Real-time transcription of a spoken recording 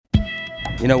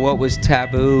what was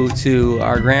taboo to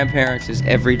our grandparents is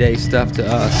everyday stuff to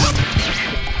us.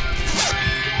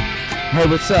 Hey,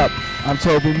 what's up? I'm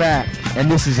Toby Mac, and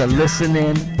this is a Listen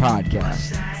In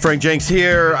podcast. Frank Jenks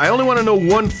here. I only want to know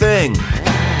one thing.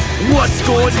 What's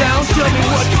going down? Tell me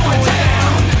what's going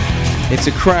down. It's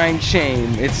a crying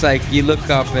shame. It's like you look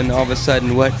up and all of a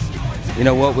sudden what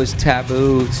was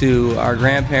taboo to our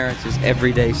grandparents is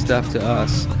everyday stuff to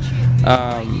us.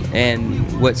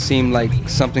 And what seemed like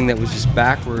something that was just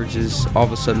backwards is all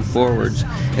of a sudden forwards.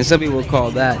 And some people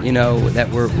call that, that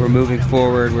we're moving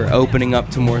forward, we're opening up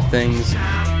to more things.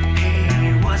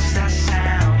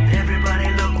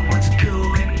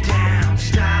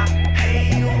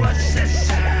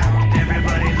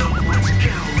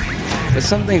 But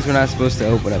some things we're not supposed to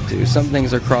open up to. Some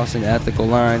things are crossing ethical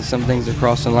lines, some things are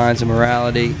crossing lines of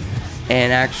morality.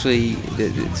 And actually,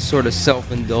 the sort of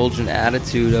self-indulgent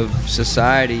attitude of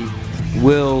society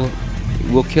will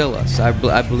kill us. I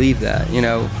believe that.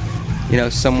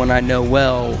 Someone I know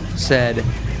well said,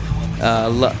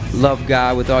 "Love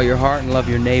God with all your heart and love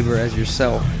your neighbor as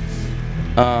yourself."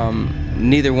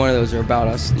 Neither one of those are about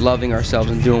us loving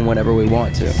ourselves and doing whatever we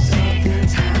want to.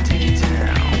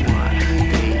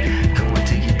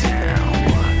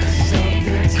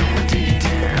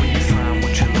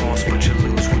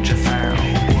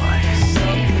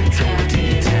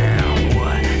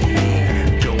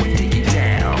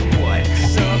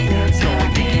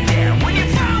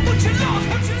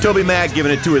 Toby Mac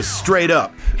giving it to us straight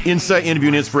up. Insight, interview,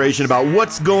 and inspiration about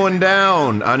what's going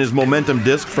down on his Momentum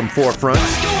disc from Forefront.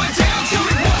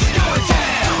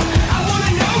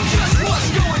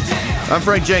 I'm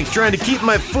Frank Jenks, trying to keep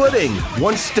my footing.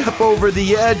 One step over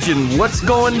the edge, and what's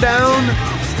going down?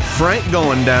 Frank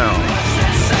going down.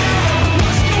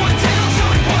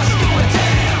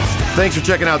 Thanks for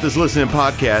checking out this Listen In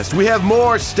podcast. We have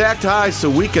more stacked high so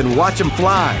we can watch them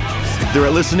fly. They're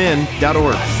at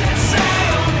listenin.org.